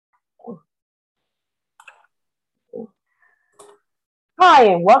Hi,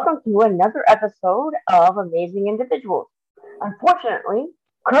 and welcome to another episode of Amazing Individuals. Unfortunately,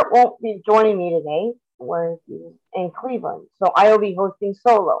 Kurt won't be joining me today when he's in Cleveland, so I will be hosting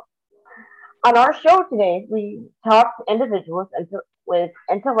solo. On our show today, we talk to individuals with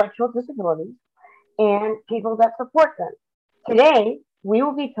intellectual disabilities and people that support them. Today, we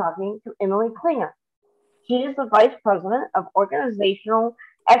will be talking to Emily Klinger. She is the Vice President of Organizational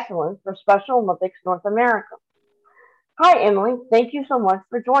Excellence for Special Olympics North America. Hi, Emily. Thank you so much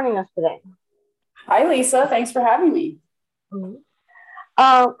for joining us today. Hi, Lisa. Thanks for having me. Mhm.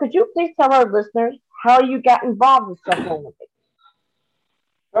 Could you please tell our listeners how you got involved with Special Olympics?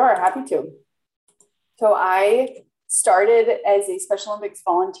 Sure, happy to. So I started as a Special Olympics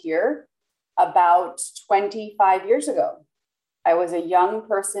volunteer about 25 years ago. I was a young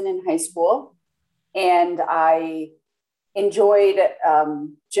person in high school and I enjoyed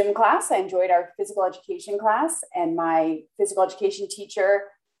gym class. I enjoyed our physical education class, and my physical education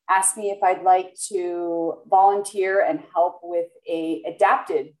teacher asked me if I'd like to volunteer and help with a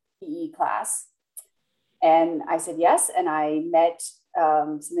adapted PE class. And I said yes, and I met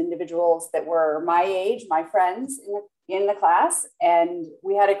some individuals that were my age, my friends in the class, and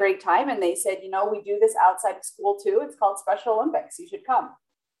we had a great time. And they said, we do this outside of school too. It's called Special Olympics. You should come.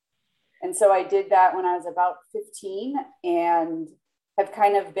 And so I did that when I was about 15 and have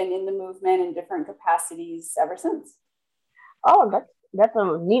kind of been in the movement in different capacities ever since. Oh, that's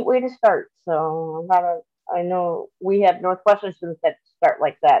a neat way to start. So I know we have Northwestern students that start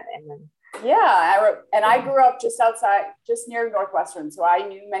like that, and then I grew up just near Northwestern, so I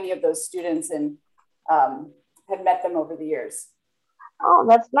knew many of those students and had met them over the years. Oh,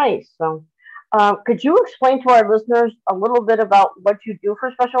 that's nice. So, could you explain to our listeners a little bit about what you do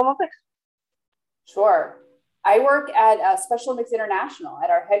for Special Olympics? Sure. I work at Special Olympics International at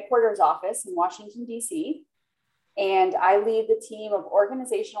our headquarters office in Washington, D.C., and I lead the team of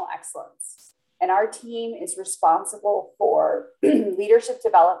organizational excellence. And our team is responsible for leadership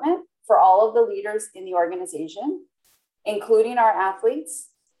development for all of the leaders in the organization, including our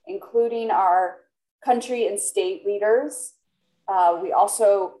athletes, including our country and state leaders. We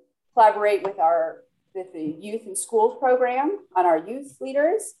also collaborate with the youth and schools program on our youth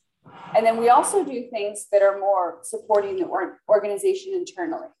leaders. And then we also do things that are more supporting the organization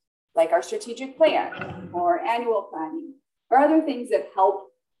internally, like our strategic plan or annual planning or other things that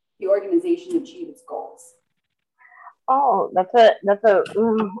help the organization achieve its goals. Oh, that's a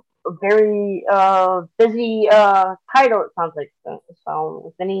very busy title. It sounds like so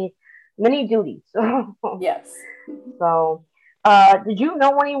with many duties. Yes. So, did you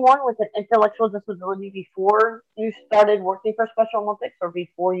know anyone with an intellectual disability before you started working for Special Olympics or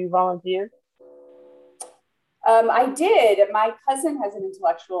before you volunteered? I did. My cousin has an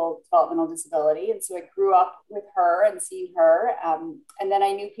intellectual developmental disability, and so I grew up with her and seeing her. And then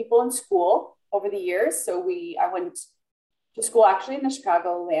I knew people in school over the years. So I went to school actually in the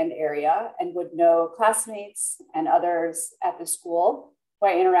Chicagoland area and would know classmates and others at the school who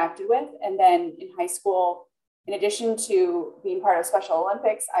I interacted with. And then in high school, in addition to being part of Special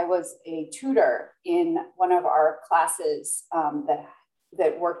Olympics, I was a tutor in one of our classes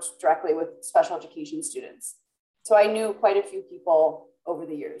that worked directly with special education students. So I knew quite a few people over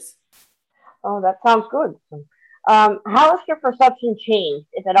the years. Oh, that sounds good. How has your perception changed,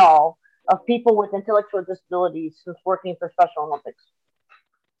 if at all, of people with intellectual disabilities since working for Special Olympics?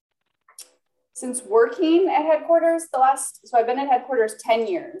 Since working at headquarters, so I've been at headquarters 10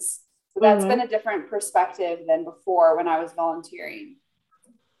 years. So that's been a different perspective than before when I was volunteering.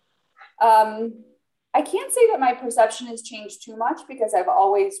 I can't say that my perception has changed too much because I've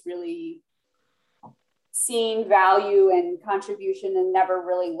always really seen value and contribution and never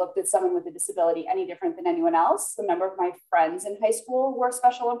really looked at someone with a disability any different than anyone else. A number of my friends in high school were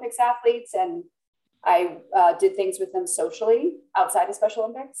Special Olympics athletes, and I did things with them socially outside of Special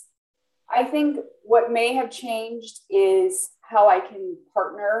Olympics. I think what may have changed is how I can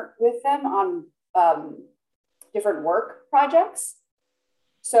partner with them on different work projects.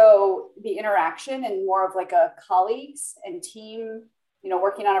 So the interaction and more of like a colleagues and team,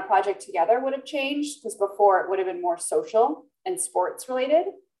 working on a project together would have changed, because before it would have been more social and sports related.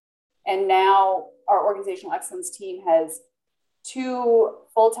 And now our organizational excellence team has 2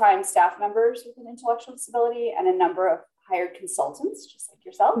 full-time staff members with an intellectual disability and a number of hired consultants, just like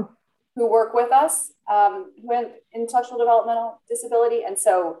yourself, who work with us who have intellectual developmental disability. And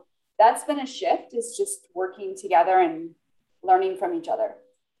so that's been a shift, is just working together and learning from each other.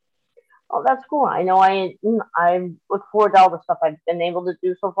 Oh, that's cool. I know I look forward to all the stuff I've been able to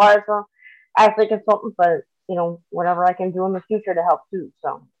do so far as a consultant, but whatever I can do in the future to help too.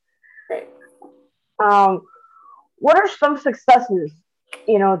 So, Great. Um, what are some successes,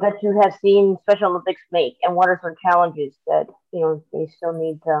 that you have seen Special Olympics make, and what are some challenges that they still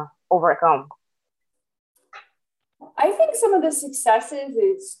need to overcome? I think some of the successes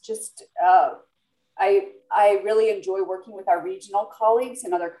is just I really enjoy working with our regional colleagues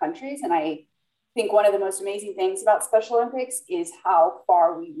in other countries, and I think one of the most amazing things about Special Olympics is how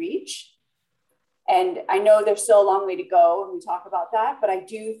far we reach. And I know there's still a long way to go, and we talk about that, but I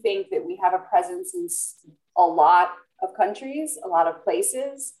do think that we have a presence in a lot of countries, a lot of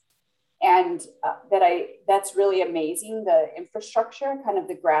places, and that's really amazing. The infrastructure, kind of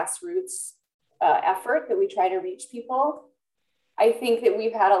the grassroots effort that we try to reach people. I think that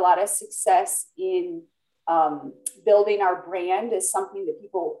we've had a lot of success in building our brand as something that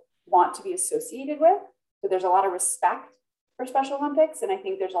people want to be associated with. So there's a lot of respect for Special Olympics, and I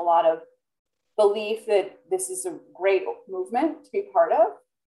think there's a lot of belief that this is a great movement to be part of.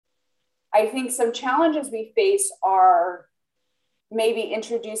 I think some challenges we face are maybe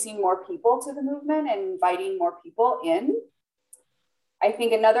introducing more people to the movement and inviting more people in. I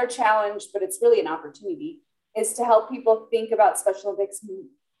think another challenge, but it's really an opportunity, is to help people think about Special Olympics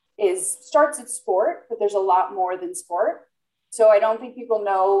starts at sport, but there's a lot more than sport. So I don't think people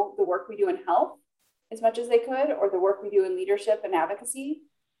know the work we do in health as much as they could, or the work we do in leadership and advocacy,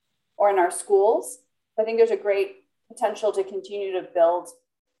 or in our schools. I think there's a great potential to continue to build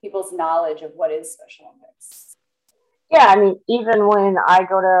people's knowledge of what is Special Olympics. Yeah, I mean, even when I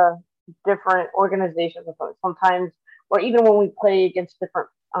go to different organizations, sometimes, or even when we play against different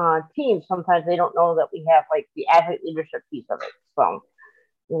teams, sometimes they don't know that we have like the athlete leadership piece of it.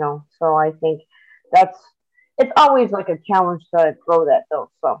 So I think it's always like a challenge to grow that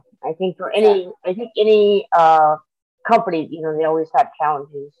though. So I think any company, they always have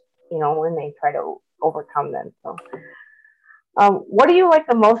challenges, when they try to overcome them. So, what do you like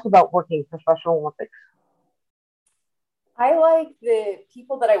the most about working for Special Olympics? I like the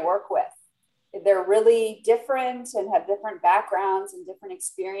people that I work with. They're really different and have different backgrounds and different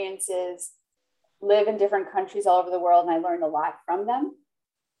experiences, live in different countries all over the world, and I learn a lot from them.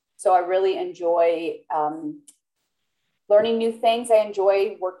 So I really enjoy learning new things. I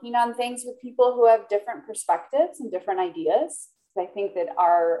enjoy working on things with people who have different perspectives and different ideas. I think that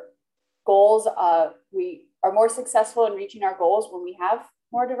our goals, we are more successful in reaching our goals when we have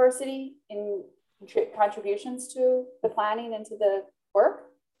more diversity in contributions to the planning and to the work.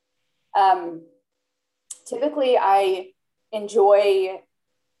 Typically, I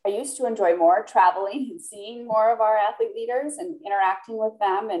used to enjoy more traveling and seeing more of our athlete leaders and interacting with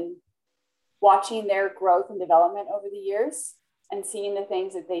them and watching their growth and development over the years and seeing the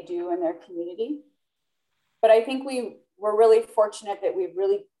things that they do in their community. But I think we're really fortunate that we have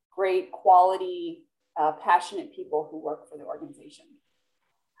really great quality, passionate people who work for the organization.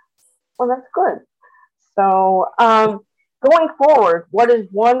 Well, that's good. So, going forward, what is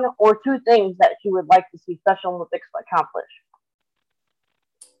one or two things that you would like to see Special Olympics accomplish?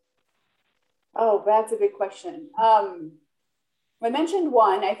 Oh, that's a good question. I mentioned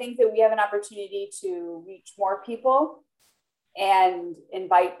one. I think that we have an opportunity to reach more people and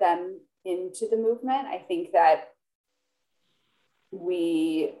invite them into the movement. I think that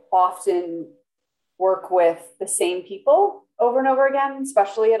we often work with the same people over and over again,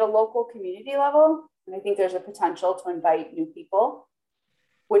 especially at a local community level. And I think there's a potential to invite new people,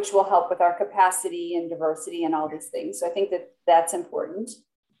 which will help with our capacity and diversity and all these things. So I think that that's important.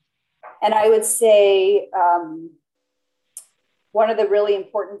 And I would say one of the really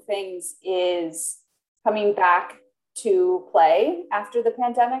important things is coming back to play after the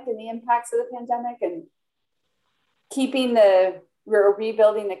pandemic and the impacts of the pandemic, and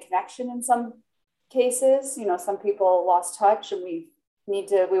rebuilding the connection in some cases. Some people lost touch, and we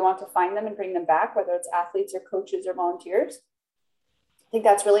want to find them and bring them back, whether it's athletes or coaches or volunteers. I think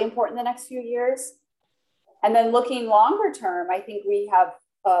that's really important in the next few years. And then looking longer term, I think we have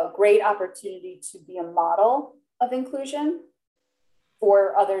a great opportunity to be a model of inclusion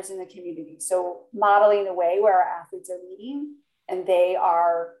for others in the community. So modeling the way where our athletes are leading and they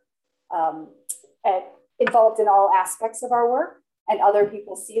are involved in all aspects of our work, and other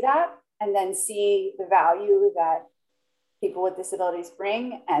people see that and then see the value that people with disabilities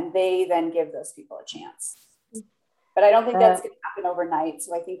bring, and they then give those people a chance. But I don't think that's going to happen overnight.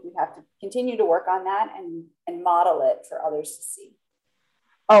 So I think we have to continue to work on that and model it for others to see.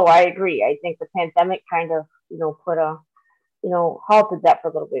 Oh, I agree. I think the pandemic kind of, put a, halted that for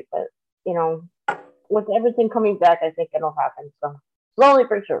a little bit. But, with everything coming back, I think it'll happen. So slowly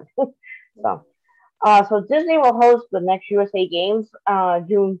for sure. So Disney will host the next USA Games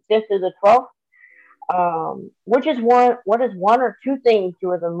June 5th to the 12th. What is one or two things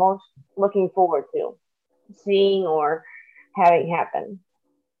you are the most looking forward to seeing or having happen?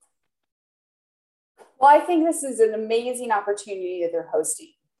 Well, I think this is an amazing opportunity that they're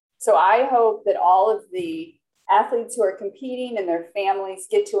hosting. So I hope that all of the athletes who are competing and their families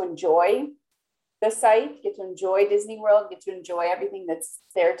get to enjoy the site, get to enjoy Disney World, get to enjoy everything that's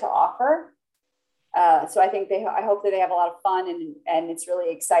there to offer. So I hope that they have a lot of fun and it's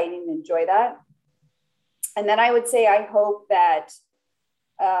really exciting and enjoy that. And then I would say I hope that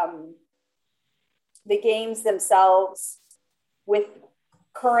um, the games themselves with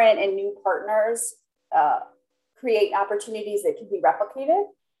current and new partners uh, create opportunities that can be replicated.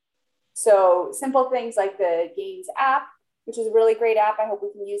 So simple things like the games app, which is a really great app. I hope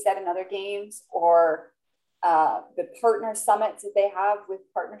we can use that in other games, or the partner summits that they have with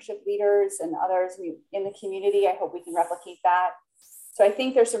partnership leaders and others in the community. I hope we can replicate that. So I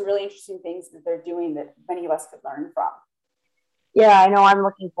think there's some really interesting things that they're doing that many of us could learn from. Yeah, I know. I'm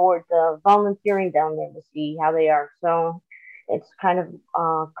looking forward to volunteering down there to see how they are. So it's kind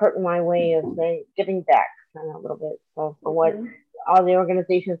of curtain my way of say giving back kind of a little bit. So for what all the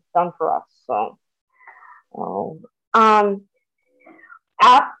organizations done for us. So, um,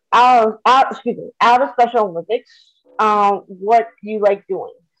 um, out of Special Olympics, what do you like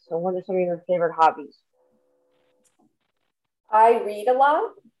doing? So, what are some of your favorite hobbies? I read a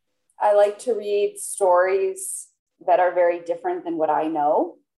lot. I like to read stories that are very different than what I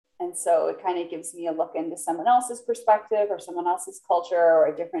know. And so it kind of gives me a look into someone else's perspective or someone else's culture or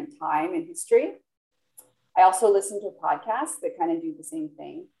a different time in history. I also listen to podcasts that kind of do the same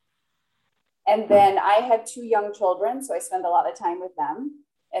thing. And then I have two young children, so I spend a lot of time with them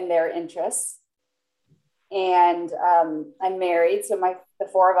and their interests. And I'm married, so the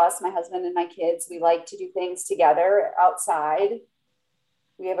four of us, my husband and my kids, we like to do things together outside.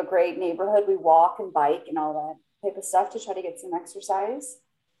 We have a great neighborhood. We walk and bike and all that type of stuff to try to get some exercise.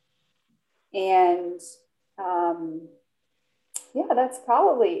 And yeah, that's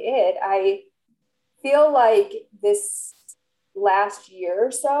probably it. I feel like this last year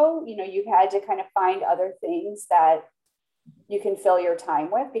or so, you've had to kind of find other things that you can fill your time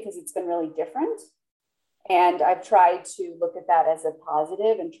with because it's been really different. And I've tried to look at that as a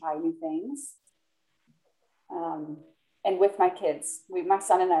positive and try new things. And with my kids, my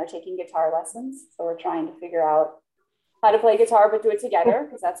son and I are taking guitar lessons. So we're trying to figure out how to play guitar, but do it together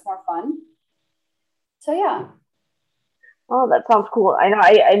because that's more fun. So yeah. Oh, that sounds cool. I know.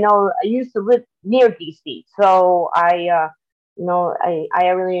 I used to live near DC, so I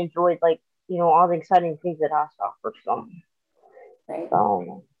really enjoyed like all the exciting things that has to offer. So, Right.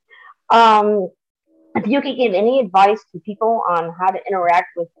 so um, if you could give any advice to people on how to interact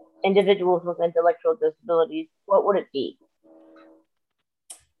with individuals with intellectual disabilities, what would it be?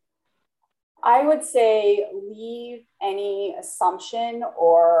 I would say leave any assumption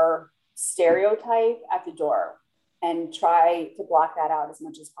or stereotype at the door and try to block that out as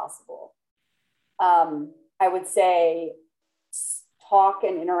much as possible. I would say talk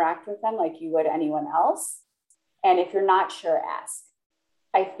and interact with them like you would anyone else. And if you're not sure, ask.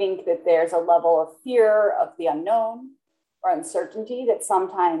 I think that there's a level of fear of the unknown or uncertainty that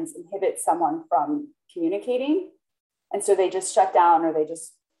sometimes inhibits someone from communicating. And so they just shut down or they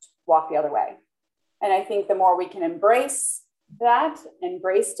just walk the other way. And I think the more we can embrace that,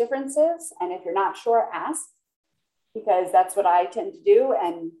 embrace differences, and if you're not sure, ask, because that's what I tend to do,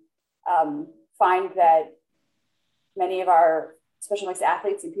 and find that many of our Special Olympics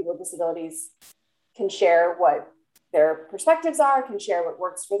athletes and people with disabilities can share what their perspectives are, can share what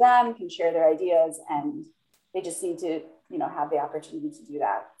works for them, can share their ideas, and they just need to, have the opportunity to do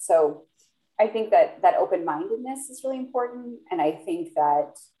that. So I think that open-mindedness is really important. And I think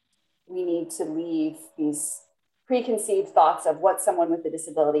that we need to leave these preconceived thoughts of what someone with a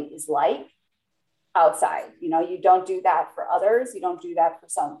disability is like outside. You don't do that for others. You don't do that for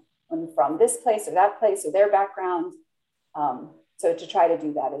someone from this place or that place or their background. So to try to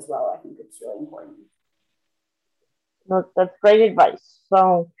do that as well, I think it's really important. That's great advice.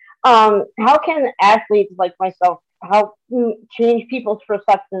 So, how can athletes like myself help change people's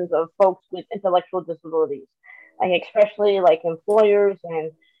perceptions of folks with intellectual disabilities, like especially like employers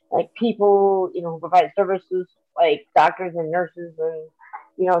and like people who provide services like doctors and nurses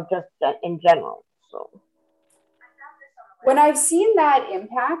and just in general. So, when I've seen that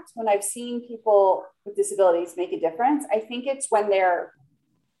impact, when I've seen people with disabilities make a difference, I think it's when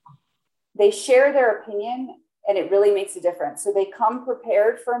they share their opinion and it really makes a difference. So they come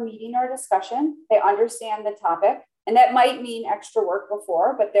prepared for a meeting or a discussion. They understand the topic, and that might mean extra work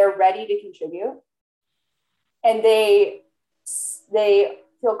before, but they're ready to contribute. And they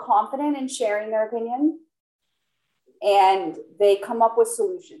feel confident in sharing their opinion, and they come up with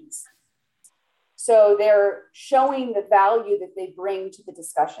solutions. So they're showing the value that they bring to the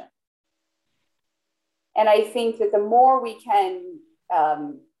discussion. And I think that the more we can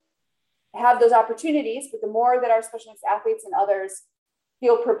have those opportunities, but the more that our special needs athletes and others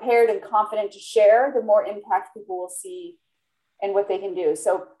feel prepared and confident to share, the more impact people will see and what they can do.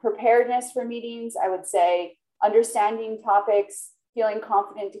 So preparedness for meetings, I would say, understanding topics, feeling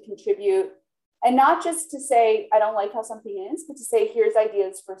confident to contribute, and not just to say, I don't like how something is, but to say, here's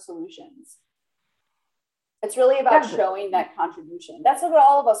ideas for solutions. It's really about showing that contribution. That's what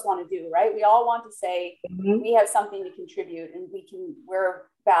all of us want to do, right? We all want to say, we have something to contribute and we're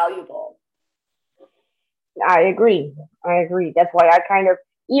valuable. I agree. That's why I kind of,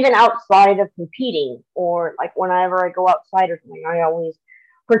 even outside of competing, or like whenever I go outside or something, I always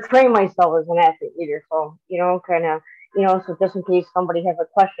portray myself as an athlete leader. So, kind of, so just in case somebody has a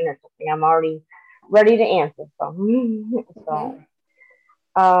question or something, I'm already ready to answer.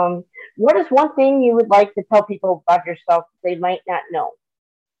 What is one thing you would like to tell people about yourself that they might not know?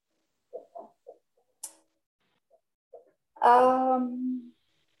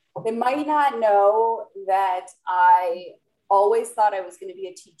 They might not know that I always thought I was going to be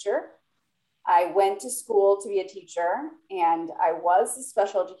a teacher. I went to school to be a teacher, and I was a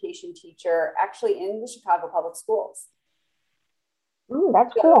special education teacher actually in the Chicago Public Schools.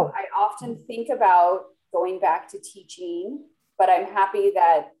 That's cool. I often think about going back to teaching, but I'm happy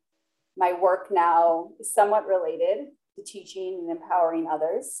that my work now is somewhat related to teaching and empowering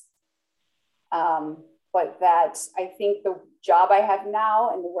others. But that I think the job I have now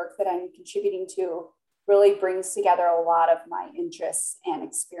and the work that I'm contributing to really brings together a lot of my interests and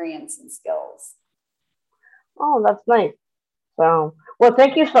experience and skills. Oh, that's nice. So, well,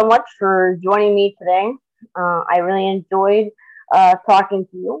 thank you so much for joining me today. I really enjoyed talking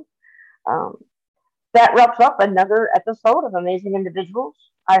to you. That wraps up another episode of Amazing Individuals.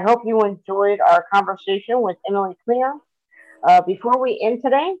 I hope you enjoyed our conversation with Emily Klinger. Before we end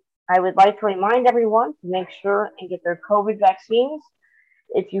today, I would like to remind everyone to make sure and get their COVID vaccines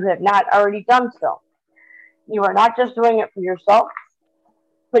if you have not already done so. You are not just doing it for yourself,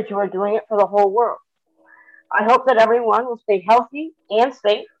 but you are doing it for the whole world. I hope that everyone will stay healthy and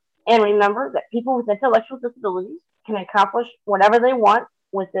safe, and remember that people with intellectual disabilities can accomplish whatever they want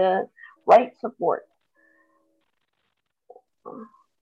with the right support.